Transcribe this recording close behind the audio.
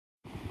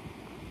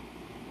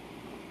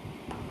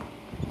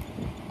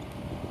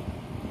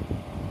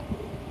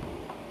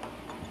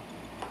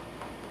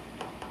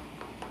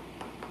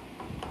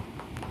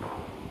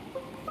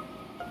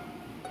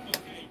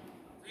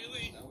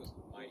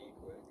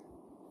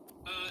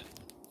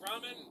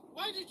Ramen,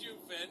 why did you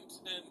vent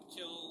and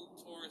kill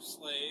Tor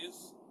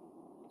Slays?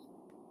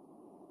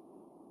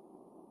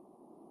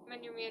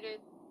 Man, you're muted.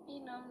 He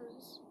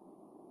knows.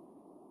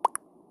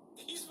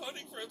 He's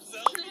voting for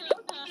himself.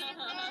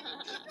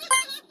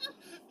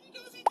 He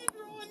knows he did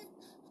wrong.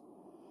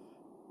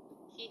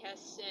 He has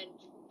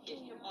sinned. Get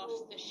him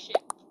off the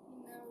ship. He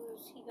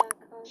knows he got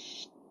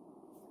caught.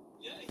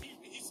 Yeah,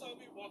 he saw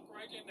me walk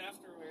right in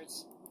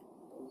afterwards.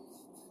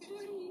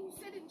 You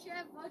said in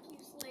chat, fuck you,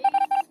 slaves.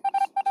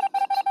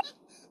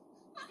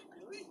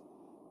 Really?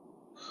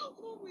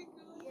 Oh my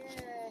god.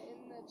 Yeah, in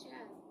the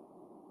chat.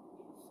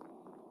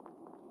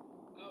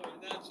 Oh, in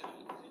that chat.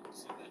 I didn't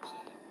see that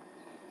chat.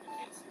 I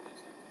can't see that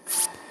chat.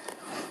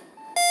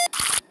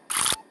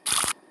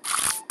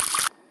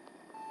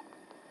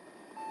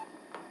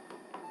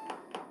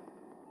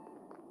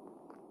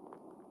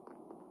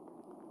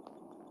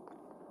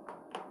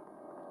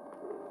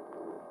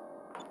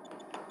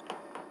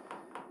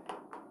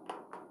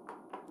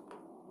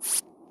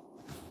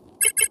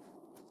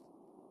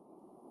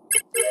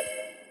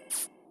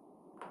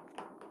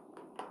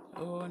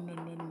 Oh,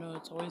 no,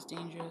 it's always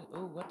dangerous.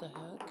 Oh, what the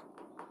heck?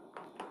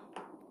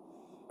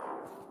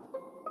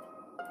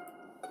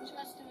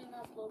 Just doing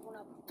upload when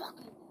I'm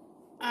fucking.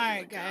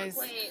 Alright, guys.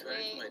 Wait.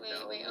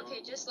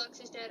 Okay, just Lux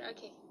is dead.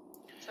 Okay.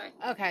 Sorry.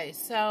 Okay,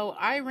 so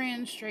I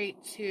ran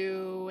straight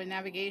to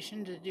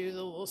navigation to do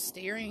the little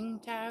steering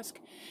task.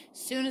 As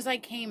soon as I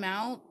came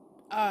out,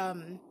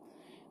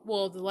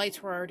 well, the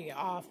lights were already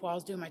off while I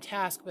was doing my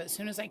task, but as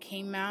soon as I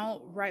came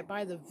out, right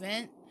by the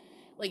vent,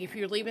 like if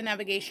you're leaving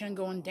navigation and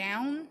going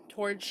down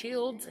towards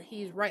shields,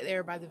 he's right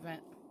there by the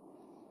vent.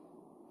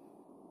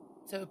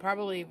 So it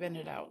probably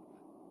vented out.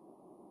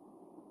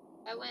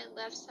 I went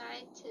left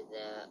side to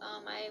the,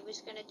 I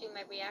was gonna do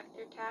my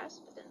reactor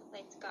task, but then the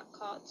lights got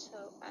caught,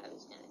 so I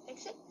was gonna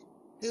fix it.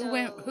 Who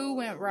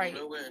went right?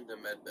 I went into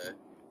medbay.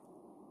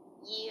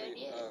 Yeah, I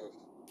did.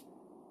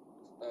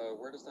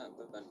 Where does that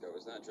vent go?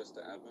 Is that just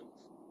to admin?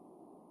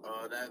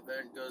 That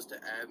vent goes to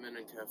admin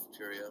and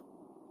cafeteria.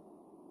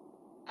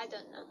 I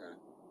don't know. Okay.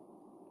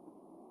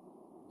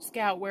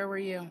 Scout, where were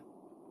you?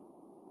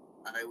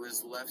 I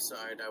was left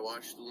side. I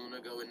watched Luna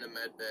go into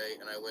medbay,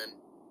 and I went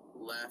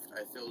left.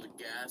 I filled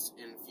gas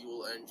in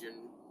fuel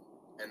engine,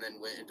 and then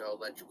went into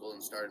electrical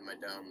and started my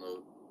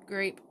download.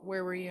 Grape,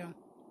 where were you?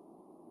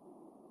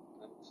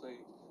 I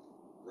played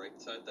right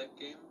side that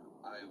game.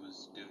 I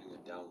was doing a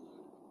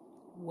download.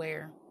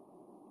 Where?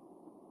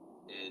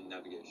 In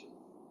navigation.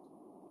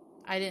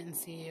 I didn't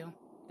see you.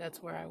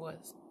 That's where I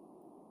was.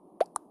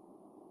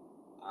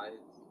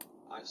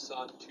 I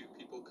saw two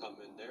people come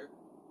in there.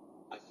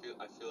 I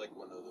feel like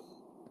one of them.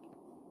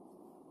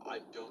 I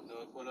don't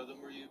know if one of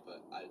them were you,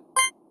 but I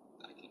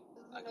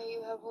know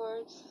you have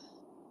words.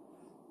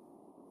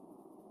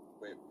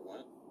 Wait,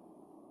 what?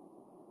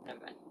 Never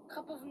mind.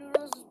 Cup of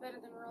noodles is better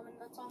than ramen,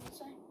 that's all I'm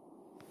saying.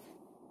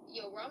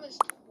 Yo, ramen's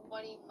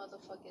 20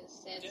 motherfucking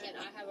cents, and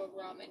I have a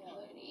ramen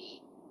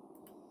hoodie.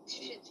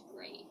 Shit's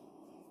great.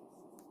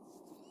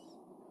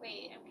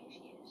 Wait, I'm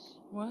confused.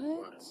 What?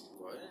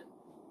 What?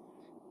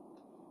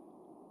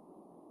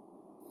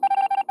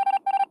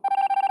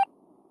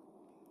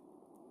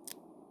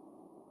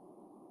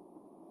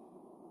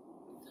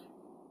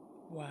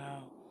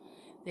 Wow.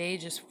 They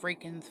just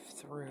freaking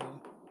threw.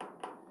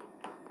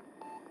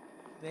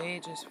 They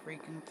just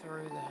freaking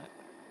threw that.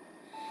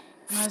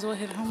 Might as well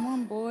hit home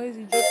run, boys.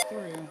 He just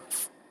threw.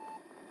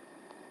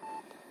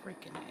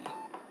 Freaking A.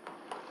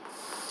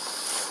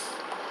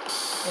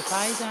 If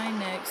I die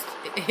next,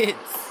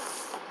 it's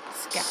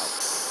Scout.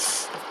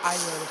 Because I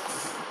voted for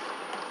him.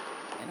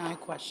 And I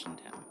questioned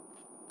him.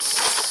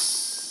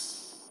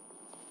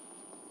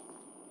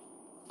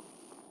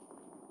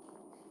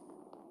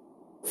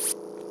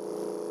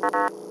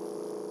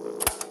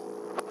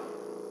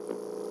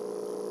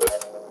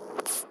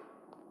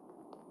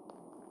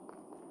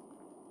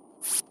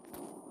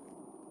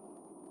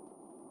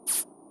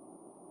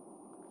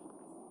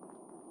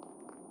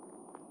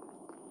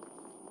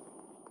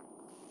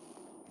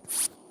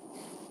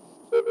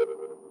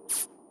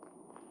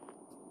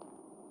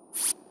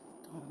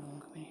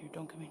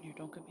 Don't come in here.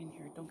 Don't come in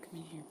here. Don't come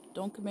in here.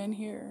 Don't come in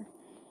here.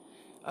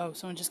 Oh,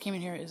 someone just came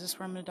in here. Is this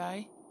where I'm gonna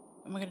die?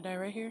 Am I gonna die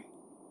right here?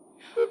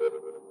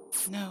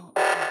 No.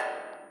 Okay.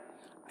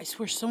 I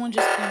swear someone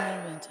just came in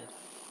and vented.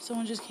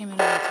 Someone just came in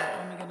and vented.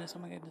 Oh my goodness. Oh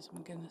my goodness. Oh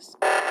my goodness.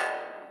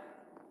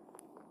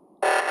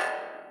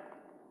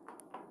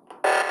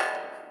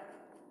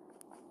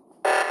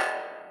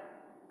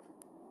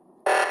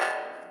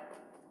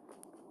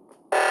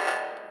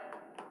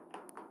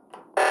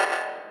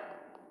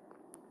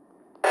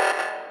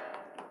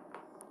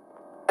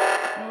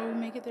 Oh,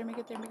 make it there, make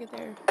it there, make it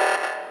there.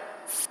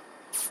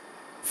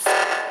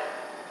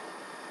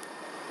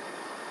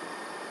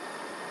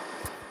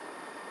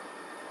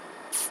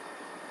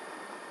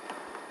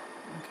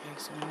 Okay,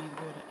 so I need to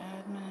go to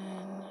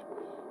admin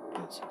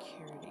and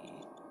security.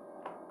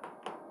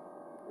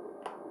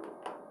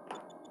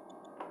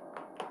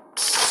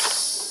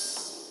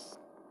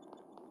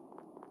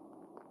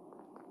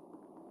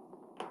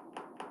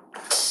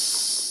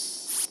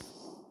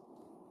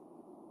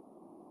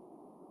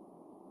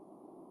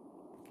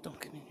 Don't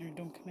come in here.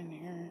 Don't come in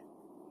here.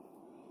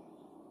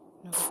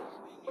 No, don't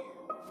come in here.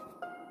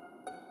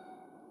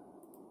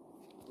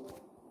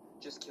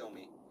 Just kill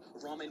me.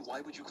 Ramen,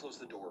 why would you close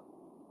the door?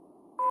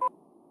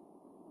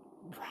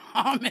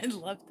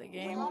 Ramen left the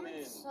game.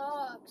 Ramen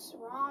sucks.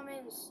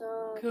 Ramen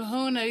sucks.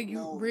 Kahuna, you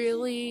No,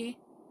 really?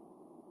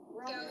 Go,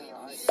 Ramen you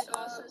I- did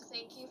also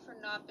thank you for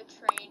not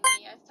betraying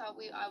me. I thought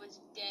I was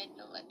dead in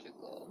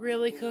electrical.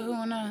 Really,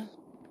 Kahuna?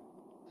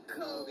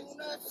 No, it's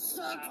Kahuna not.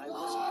 sucks I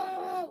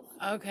balls.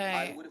 I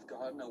Okay. would have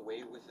gotten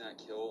away with that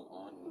kill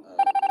on Luna,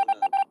 but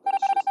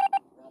it's just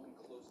Ramen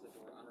closed the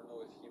door. I don't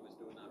know if he was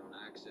doing that on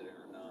accident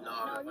or not. No,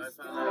 if I he's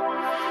found out,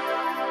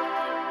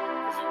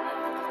 because you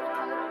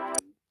went